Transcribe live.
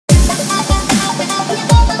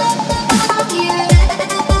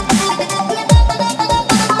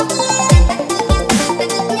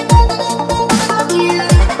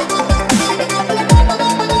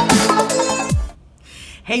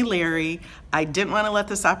I didn't want to let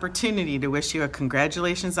this opportunity to wish you a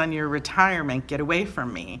congratulations on your retirement get away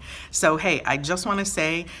from me. So, hey, I just want to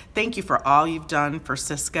say thank you for all you've done for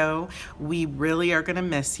Cisco. We really are going to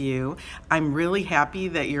miss you. I'm really happy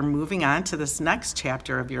that you're moving on to this next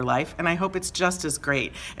chapter of your life, and I hope it's just as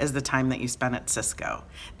great as the time that you spent at Cisco.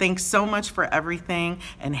 Thanks so much for everything,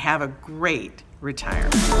 and have a great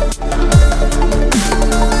retirement.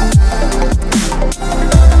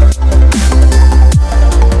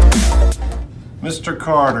 Mr.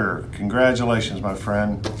 Carter, congratulations, my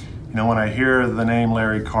friend. You know, when I hear the name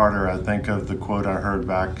Larry Carter, I think of the quote I heard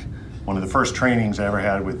back one of the first trainings I ever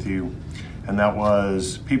had with you, and that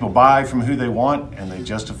was, people buy from who they want and they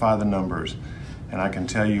justify the numbers. And I can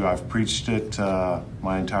tell you I've preached it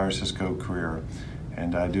my entire Cisco career,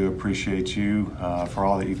 and I do appreciate you for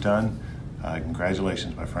all that you've done.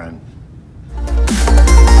 Congratulations, my friend.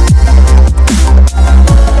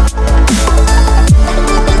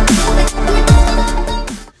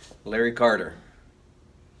 Larry Carter,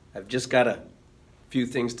 I've just got a few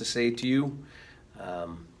things to say to you,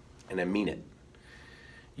 and I mean it.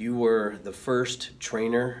 You were the first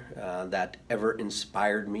trainer that ever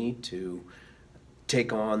inspired me to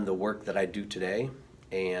take on the work that I do today,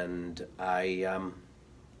 and I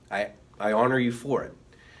honor you for it.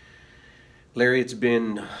 Larry, it's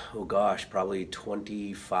been, oh gosh, probably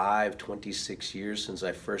 25, 26 years since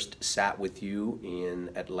I first sat with you in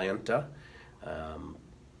Atlanta.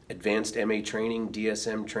 Advanced MA training,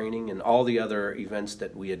 DSM training, and all the other events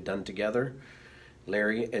that we had done together.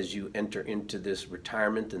 Larry, as you enter into this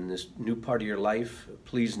retirement and this new part of your life,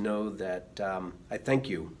 please know that I thank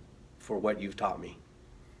you for what you've taught me.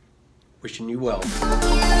 Wishing you well.